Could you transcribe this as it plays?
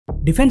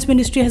Defense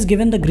Ministry has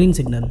given the green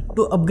signal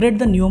to upgrade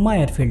the Nyoma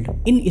Airfield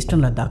in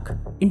eastern Ladakh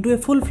into a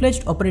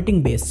full-fledged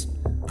operating base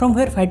from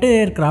where fighter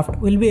aircraft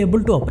will be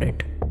able to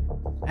operate.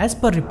 As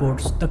per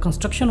reports, the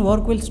construction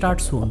work will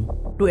start soon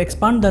to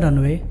expand the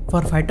runway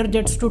for fighter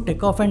jets to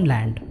take off and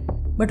land.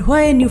 But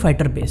why a new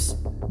fighter base?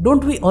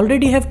 Don't we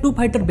already have two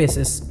fighter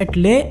bases at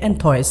Leh and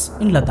Thois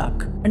in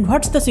Ladakh? And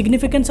what's the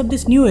significance of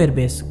this new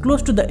airbase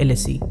close to the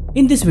LAC?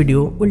 In this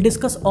video, we'll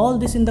discuss all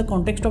this in the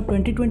context of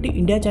 2020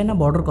 India-China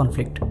border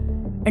conflict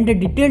and a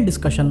detailed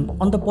discussion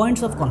on the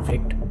points of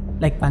conflict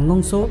like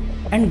Pangong Tso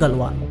and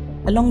Galwan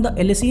along the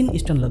LAC in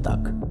eastern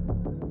Ladakh.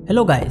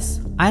 Hello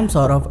guys, I am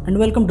Saurav and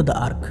welcome to the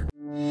ARC.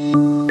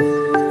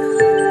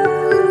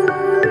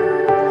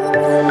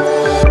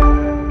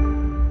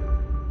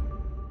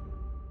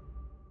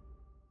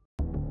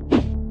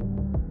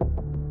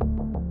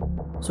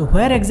 So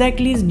where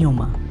exactly is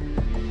Nyoma?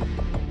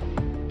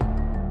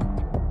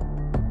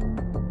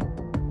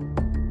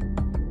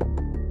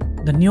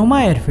 The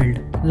Nyoma Airfield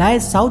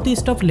lies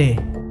southeast of Leh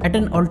at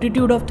an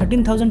altitude of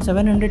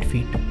 13,700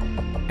 feet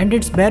and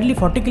it's barely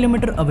 40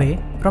 km away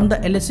from the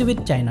LAC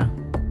with China.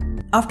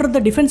 After the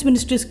Defense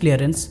Ministry's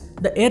clearance,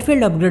 the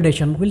airfield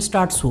upgradation will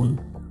start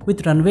soon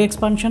with runway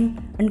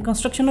expansion and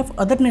construction of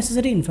other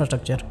necessary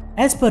infrastructure.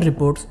 As per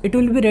reports, it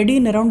will be ready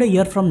in around a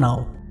year from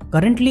now.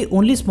 Currently,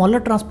 only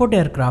smaller transport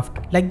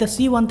aircraft like the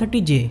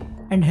C-130J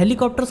and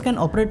helicopters can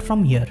operate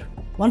from here.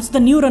 Once the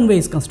new runway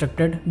is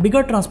constructed,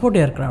 bigger transport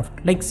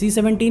aircraft like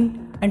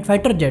C-17 and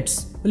fighter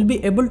jets will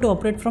be able to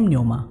operate from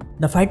Nyoma.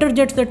 The fighter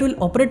jets that will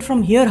operate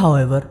from here,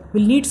 however,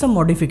 will need some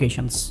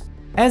modifications,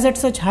 as at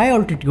such high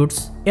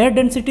altitudes, air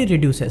density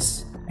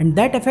reduces and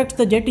that affects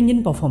the jet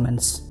engine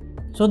performance.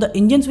 So the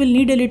engines will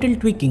need a little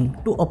tweaking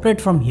to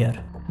operate from here.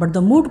 But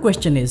the moot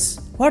question is,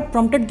 what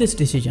prompted this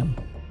decision?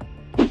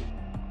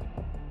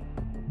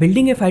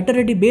 Building a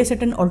fighter-ready base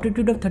at an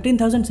altitude of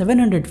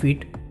 13,700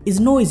 feet is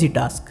no easy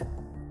task,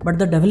 but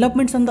the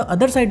developments on the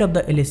other side of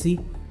the LAC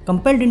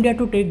compelled India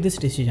to take this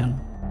decision.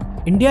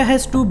 India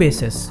has two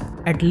bases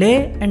at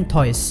Leh and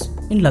Thois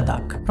in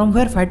Ladakh, from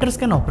where fighters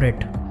can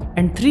operate,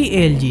 and three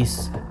ALGs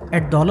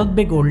at Daulat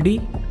Beg Oldi,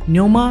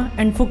 Nyoma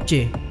and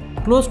Phukche,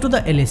 close to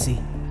the LAC.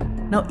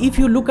 Now if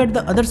you look at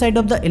the other side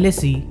of the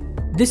LAC,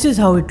 this is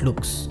how it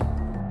looks.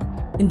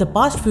 In the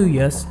past few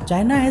years,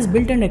 China has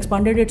built and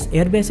expanded its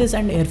air bases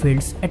and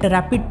airfields at a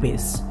rapid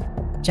pace.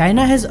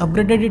 China has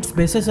upgraded its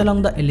bases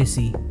along the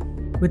LAC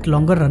with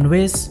longer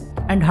runways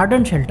and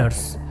hardened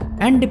shelters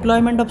and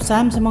deployment of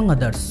SAMs among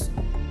others.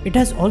 It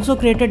has also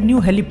created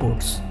new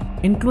heliports,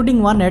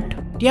 including one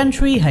at Tian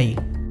Shui Hai,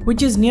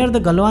 which is near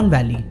the Galwan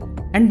Valley,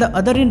 and the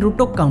other in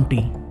Rutok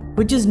County,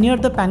 which is near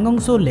the Pangong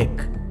Tso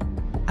Lake.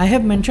 I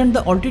have mentioned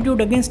the altitude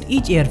against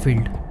each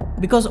airfield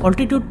because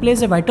altitude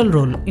plays a vital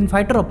role in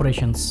fighter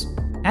operations.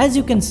 As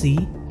you can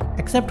see,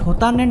 except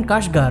Hotan and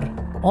Kashgar,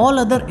 all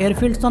other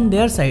airfields on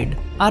their side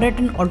are at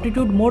an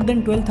altitude more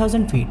than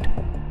 12,000 feet.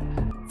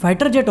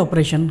 Fighter jet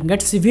operation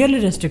gets severely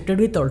restricted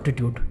with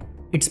altitude.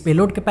 Its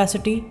payload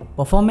capacity,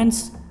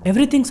 performance,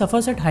 everything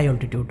suffers at high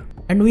altitude.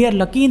 And we are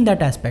lucky in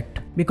that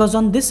aspect because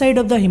on this side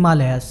of the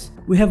Himalayas,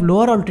 we have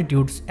lower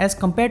altitudes as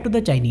compared to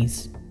the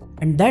Chinese.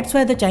 And that's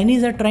why the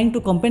Chinese are trying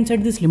to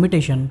compensate this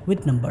limitation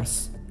with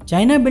numbers.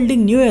 China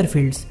building new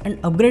airfields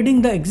and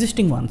upgrading the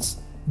existing ones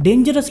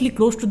dangerously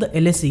close to the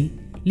LAC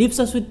leaves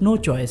us with no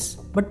choice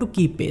but to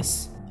keep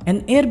pace.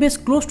 An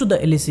airbase close to the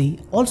LAC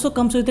also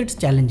comes with its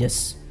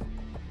challenges.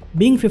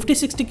 Being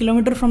 50-60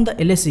 km from the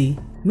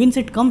LAC means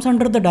it comes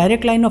under the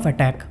direct line of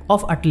attack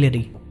of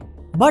artillery.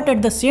 But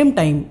at the same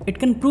time, it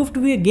can prove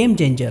to be a game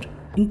changer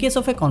in case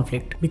of a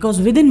conflict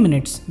because within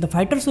minutes, the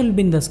fighters will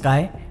be in the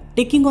sky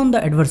taking on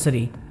the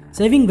adversary,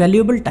 saving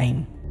valuable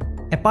time.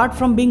 Apart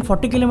from being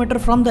 40 km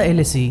from the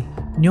LAC,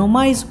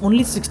 Nyoma is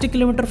only 60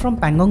 km from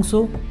Pangong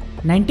Tso,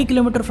 90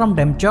 km from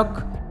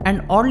Demchok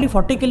and oddly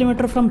 40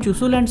 km from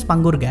Chushul and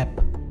Spangur Gap.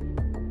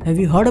 Have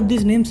you heard of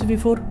these names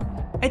before?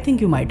 I think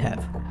you might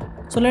have.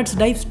 So let's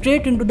dive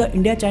straight into the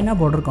India-China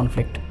border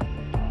conflict.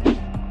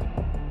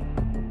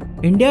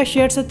 India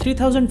shares a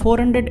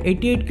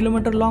 3,488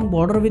 km long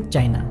border with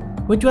China,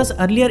 which was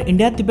earlier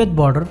India-Tibet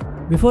border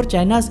before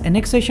China's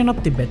annexation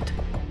of Tibet.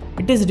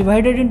 It is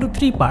divided into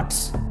three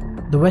parts.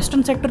 The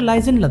western sector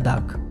lies in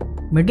Ladakh,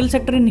 middle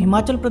sector in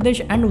Himachal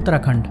Pradesh and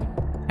Uttarakhand,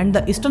 and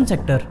the eastern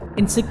sector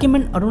in Sikkim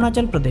and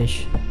Arunachal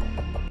Pradesh.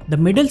 The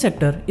middle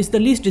sector is the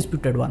least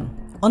disputed one.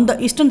 On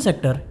the eastern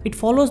sector, it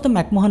follows the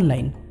McMahon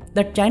line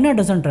that China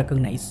doesn't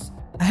recognize.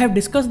 I have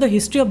discussed the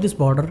history of this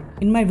border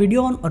in my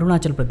video on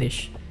Arunachal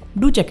Pradesh.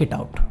 Do check it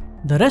out.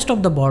 The rest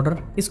of the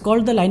border is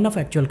called the line of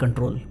actual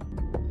control.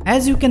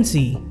 As you can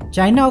see,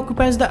 China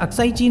occupies the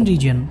Aksai Chin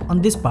region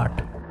on this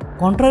part.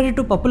 Contrary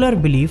to popular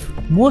belief,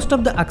 most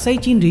of the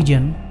Aksai Chin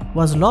region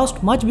was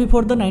lost much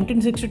before the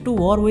 1962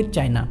 war with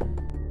China.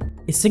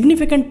 A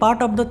significant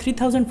part of the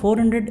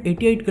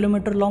 3,488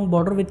 km long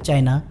border with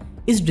China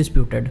is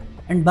disputed,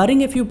 and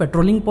barring a few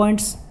patrolling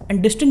points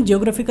and distinct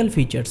geographical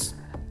features,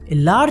 a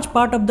large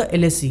part of the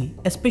LAC,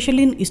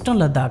 especially in eastern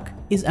Ladakh,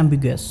 is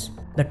ambiguous.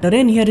 The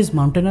terrain here is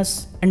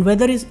mountainous and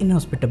weather is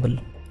inhospitable.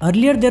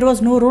 Earlier there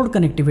was no road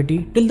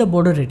connectivity till the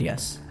border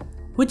areas,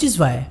 which is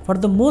why for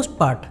the most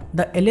part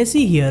the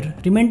LAC here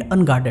remained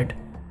unguarded,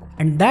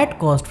 and that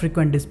caused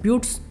frequent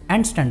disputes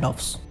and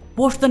standoffs.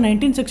 Post the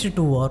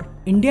 1962 war,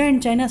 India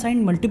and China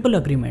signed multiple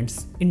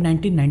agreements in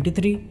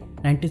 1993,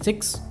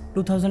 96,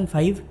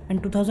 2005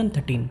 and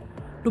 2013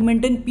 to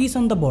maintain peace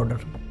on the border.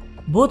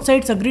 Both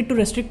sides agreed to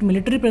restrict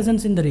military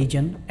presence in the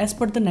region as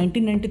per the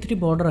 1993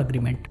 border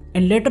agreement,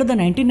 and later the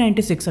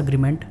 1996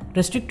 agreement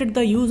restricted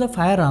the use of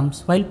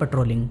firearms while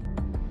patrolling.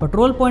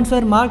 Patrol points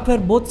were marked where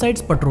both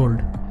sides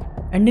patrolled,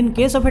 and in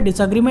case of a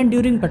disagreement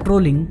during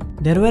patrolling,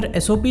 there were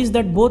SOPs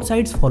that both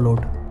sides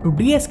followed to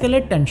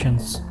de-escalate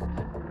tensions.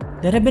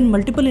 There have been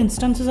multiple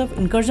instances of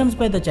incursions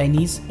by the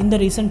Chinese in the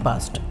recent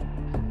past.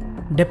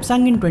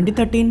 Depsang in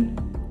 2013,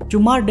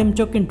 Chumar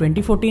Demchok in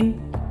 2014,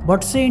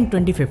 Botse in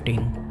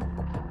 2015.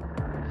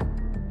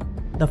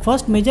 The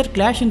first major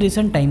clash in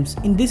recent times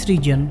in this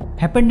region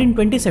happened in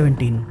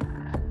 2017,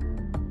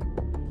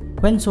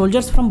 when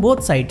soldiers from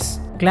both sides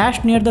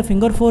clashed near the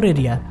Finger 4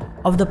 area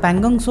of the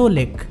Pangong Tso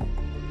Lake.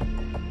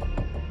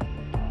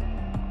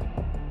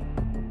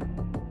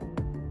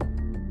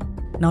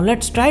 Now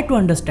let's try to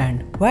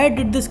understand why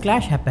did this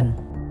clash happen.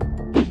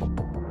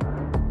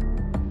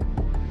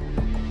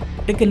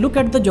 Take a look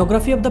at the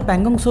geography of the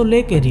Pangong Tso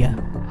Lake area.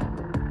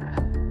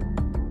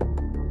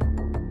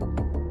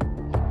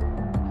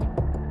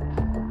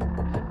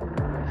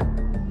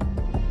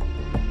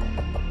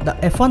 The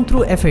F1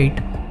 through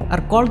F8 are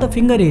called the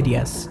finger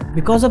areas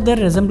because of their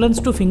resemblance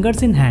to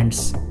fingers in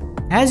hands.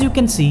 As you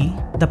can see,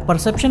 the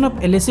perception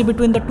of LAC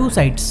between the two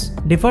sides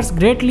differs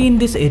greatly in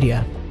this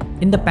area.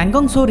 In the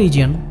Pangong Tso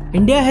region,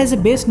 India has a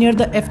base near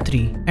the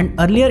F3, and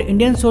earlier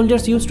Indian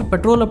soldiers used to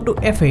patrol up to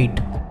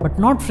F8, but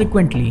not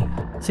frequently.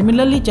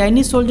 Similarly,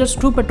 Chinese soldiers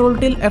too patrol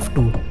till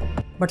F2.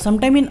 But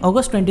sometime in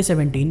August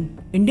 2017,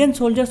 Indian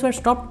soldiers were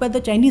stopped by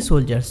the Chinese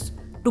soldiers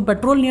to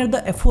patrol near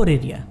the F4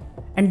 area,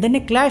 and then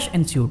a clash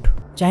ensued.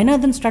 China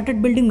then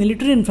started building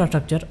military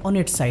infrastructure on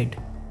its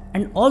side,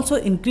 and also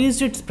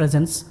increased its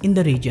presence in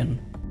the region.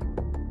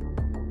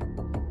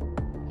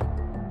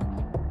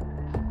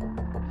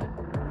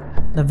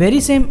 The very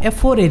same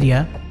F4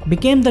 area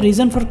became the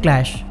reason for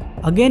clash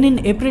again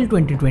in April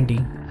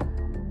 2020.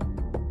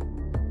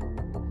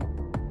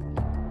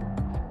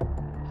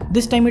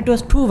 This time it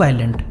was too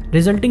violent,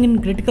 resulting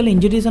in critical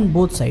injuries on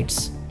both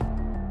sides.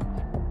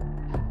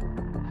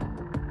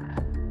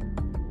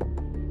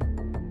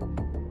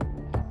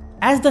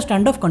 As the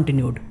standoff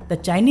continued, the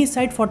Chinese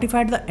side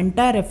fortified the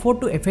entire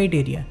F4 to F8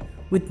 area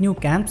with new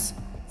camps,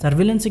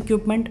 surveillance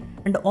equipment,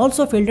 and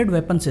also fielded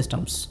weapon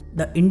systems.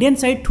 The Indian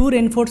side too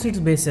reinforced its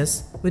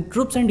bases with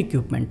troops and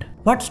equipment.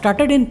 What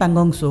started in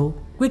Pangong Tso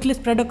quickly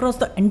spread across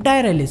the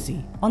entire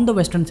LAC on the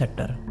western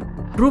sector.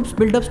 Troops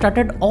build-up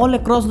started all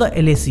across the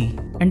LAC,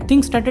 and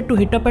things started to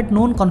heat up at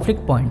known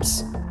conflict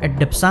points at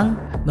Depsang,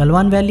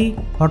 Galwan Valley,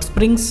 Hot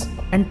Springs,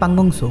 and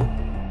Pangong Tso.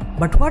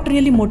 But what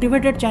really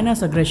motivated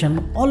China's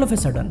aggression all of a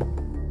sudden?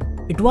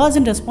 It was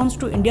in response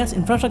to India's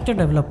infrastructure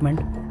development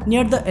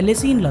near the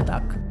LAC in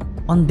Ladakh.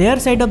 On their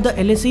side of the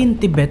LAC in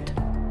Tibet,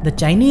 the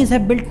Chinese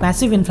have built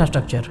massive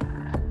infrastructure,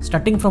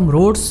 starting from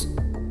roads,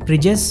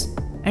 bridges,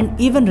 and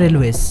even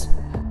railways.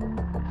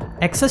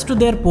 Access to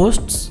their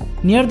posts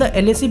near the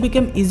LAC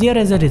became easier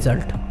as a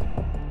result.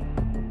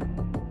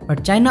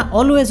 But China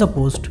always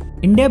opposed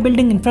India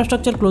building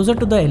infrastructure closer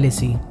to the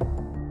LAC.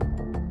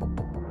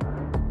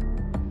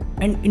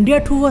 And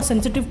India too was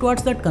sensitive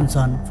towards that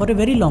concern for a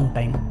very long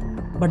time.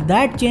 But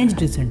that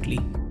changed recently.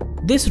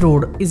 This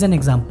road is an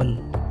example.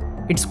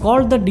 It's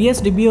called the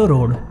DSDBO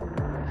Road.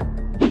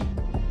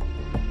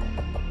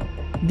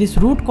 This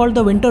route, called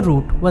the winter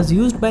route, was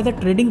used by the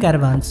trading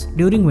caravans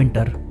during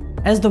winter,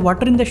 as the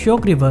water in the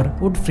Shyok River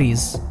would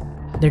freeze.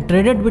 They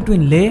traded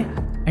between Leh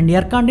and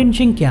Yarkand in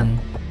Xinjiang.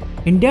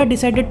 India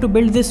decided to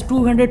build this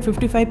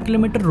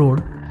 255km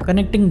road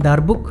connecting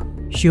Darbuk,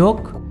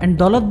 Shyok and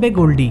Daulat Beg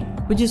Oldi,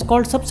 which is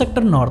called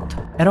Subsector North,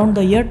 around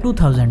the year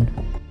 2000.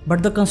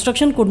 But the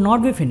construction could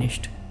not be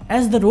finished,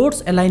 as the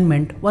road's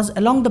alignment was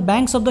along the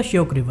banks of the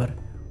Shyok River,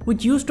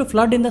 which used to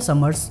flood in the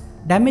summers,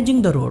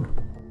 damaging the road.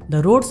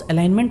 The road's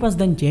alignment was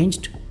then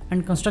changed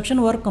and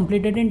construction work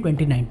completed in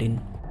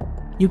 2019.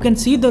 You can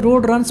see the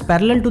road runs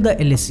parallel to the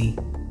LAC.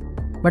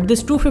 But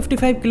this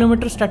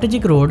 255km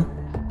strategic road,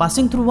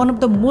 passing through one of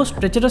the most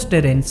treacherous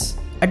terrains,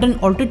 at an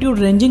altitude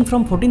ranging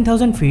from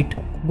 14,000 feet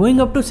going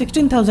up to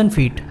 16,000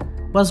 feet,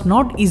 was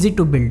not easy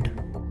to build.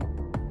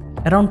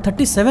 Around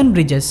 37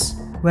 bridges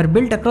were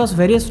built across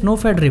various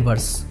snow-fed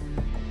rivers.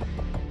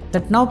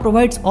 That now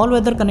provides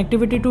all-weather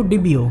connectivity to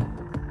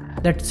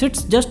DBO, that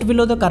sits just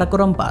below the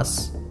Karakoram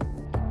Pass.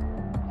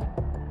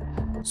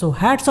 So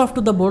hats off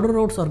to the Border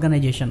Roads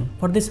organization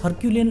for this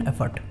Herculean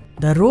effort.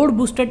 The road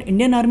boosted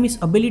Indian Army's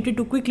ability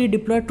to quickly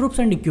deploy troops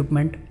and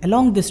equipment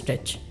along this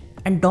stretch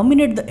and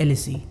dominate the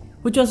LAC,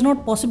 which was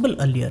not possible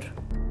earlier.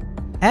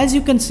 As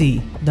you can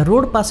see, the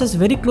road passes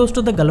very close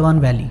to the Galwan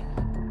Valley,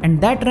 and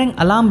that rang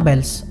alarm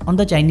bells on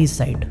the Chinese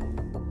side.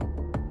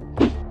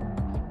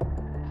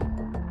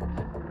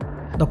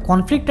 The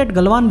conflict at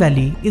Galwan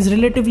Valley is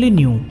relatively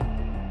new.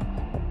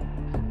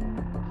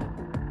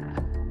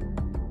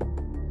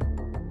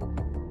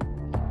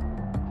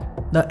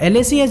 The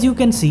LAC, as you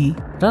can see,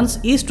 runs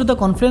east to the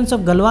confluence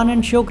of Galwan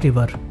and Shyok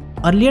River.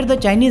 Earlier the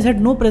Chinese had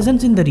no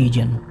presence in the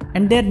region,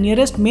 and their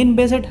nearest main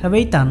base at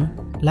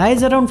Hawaiitan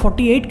lies around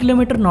 48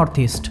 km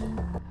northeast.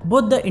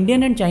 Both the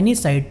Indian and Chinese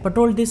side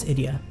patrolled this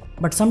area.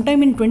 But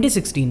sometime in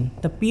 2016,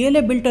 the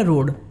PLA built a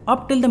road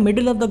up till the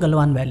middle of the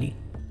Galwan Valley.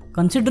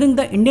 Considering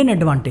the Indian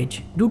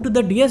advantage due to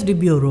the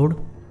DSDBO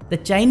Road, the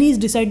Chinese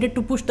decided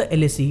to push the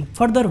LAC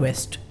further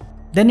west.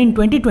 Then in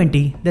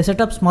 2020, they set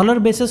up smaller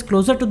bases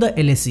closer to the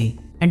LAC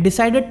and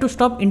decided to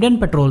stop Indian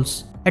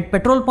patrols at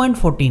Patrol Point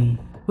 14,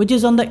 which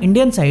is on the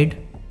Indian side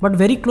but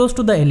very close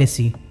to the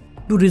LAC,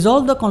 to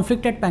resolve the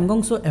conflict at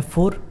Pangong Tso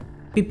F4,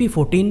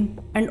 PP14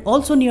 and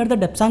also near the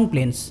Depsang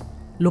Plains.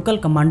 Local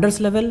commanders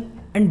level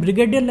and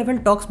brigadier level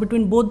talks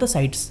between both the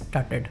sides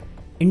started.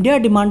 India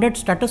demanded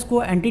status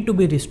quo ante to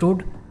be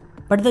restored,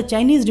 but the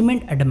Chinese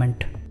remained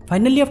adamant.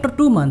 Finally, after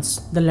 2 months,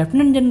 the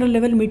Lieutenant General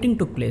level meeting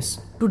took place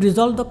to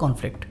resolve the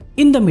conflict.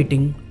 In the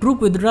meeting,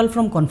 troop withdrawal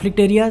from conflict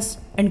areas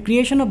and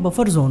creation of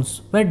buffer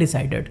zones were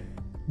decided.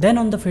 Then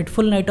on the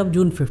fateful night of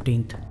June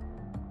 15th,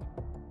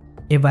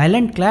 a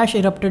violent clash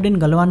erupted in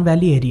Galwan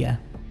Valley area,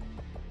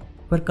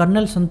 where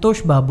Colonel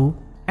Santosh Babu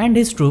and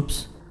his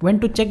troops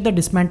went to check the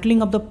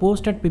dismantling of the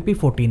post at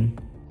PP14,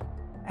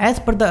 as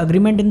per the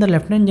agreement in the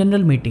Lieutenant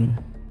General meeting.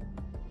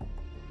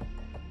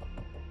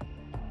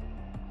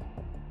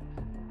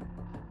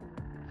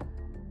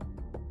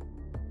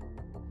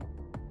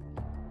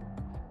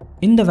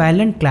 In the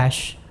violent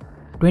clash,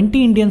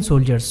 20 Indian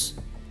soldiers,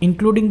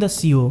 including the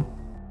CO,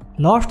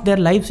 lost their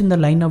lives in the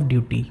line of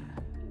duty.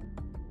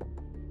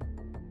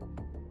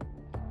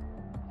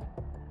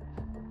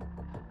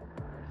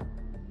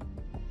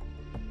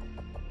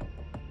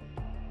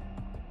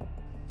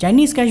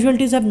 Chinese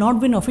casualties have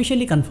not been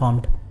officially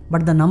confirmed,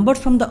 but the numbers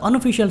from the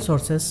unofficial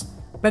sources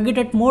peg it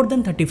at more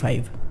than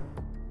 35.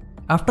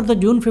 After the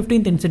June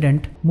 15th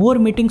incident, more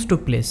meetings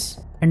took place,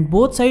 and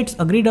both sides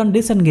agreed on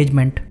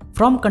disengagement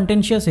from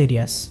contentious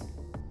areas.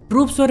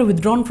 Troops were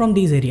withdrawn from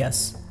these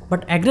areas,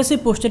 but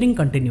aggressive posturing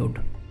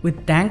continued,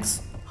 with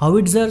tanks,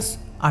 howitzers,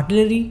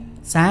 artillery,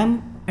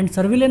 SAM, and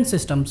surveillance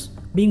systems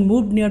being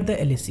moved near the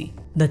LAC.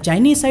 The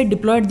Chinese side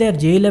deployed their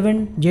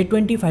J-11,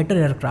 J-20 fighter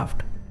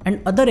aircraft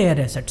and other air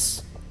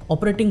assets,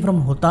 operating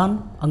from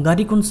Hotan,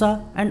 Angari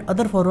Kunsa, and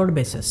other forward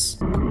bases.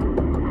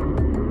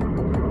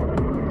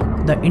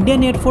 The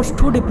Indian Air Force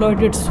too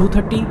deployed its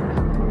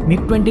Su-30,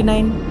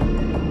 MiG-29,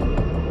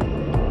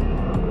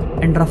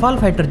 and Rafale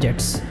fighter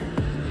jets,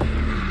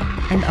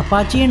 and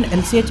Apache and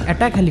LCH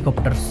attack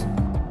helicopters,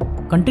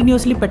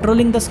 continuously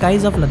patrolling the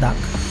skies of Ladakh.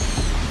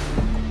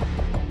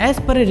 As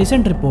per a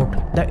recent report,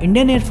 the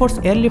Indian Air Force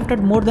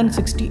airlifted more than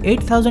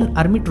 68,000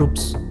 army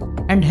troops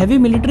and heavy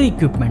military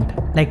equipment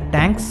like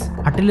tanks,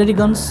 artillery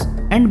guns,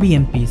 and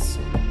BMPs,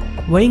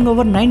 weighing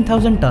over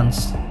 9,000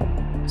 tons,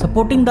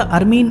 supporting the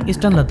army in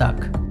eastern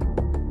Ladakh.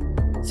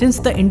 Since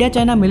the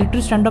India-China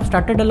military standoff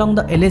started along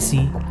the LAC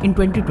in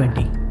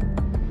 2020.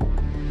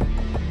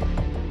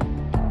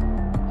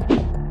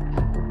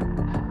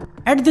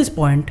 At this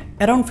point,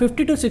 around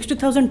 50 to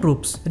 60,000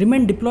 troops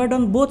remain deployed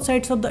on both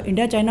sides of the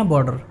India-China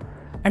border,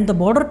 and the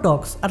border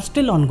talks are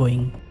still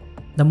ongoing.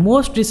 The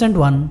most recent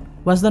one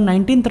was the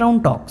 19th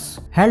round talks,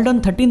 held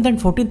on 13th and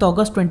 14th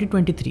August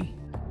 2023,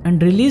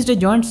 and released a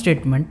joint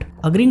statement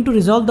agreeing to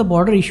resolve the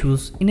border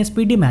issues in a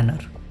speedy manner.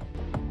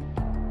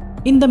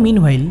 In the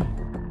meanwhile,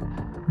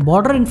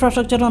 border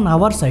infrastructure on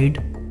our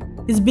side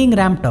is being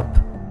ramped up,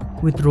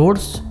 with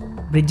roads,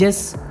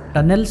 bridges,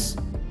 tunnels,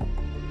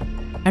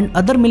 and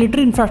other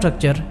military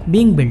infrastructure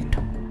being built.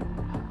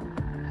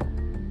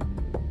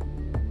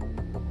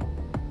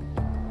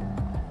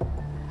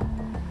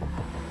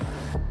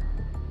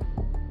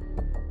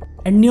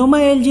 And Nyoma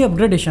ALG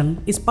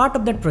upgradation is part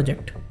of that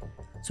project.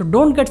 So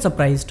don't get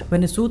surprised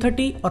when a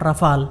Su-30 or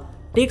Rafale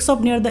takes off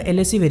near the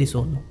LAC very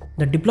soon.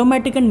 The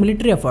diplomatic and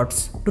military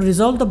efforts to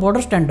resolve the border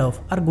standoff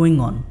are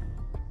going on.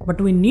 But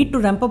we need to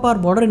ramp up our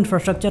border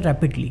infrastructure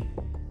rapidly.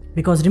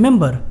 Because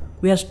remember,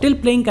 we are still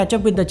playing catch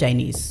up with the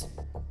Chinese.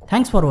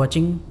 Thanks for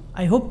watching.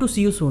 I hope to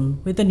see you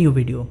soon with a new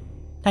video.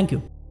 Thank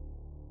you.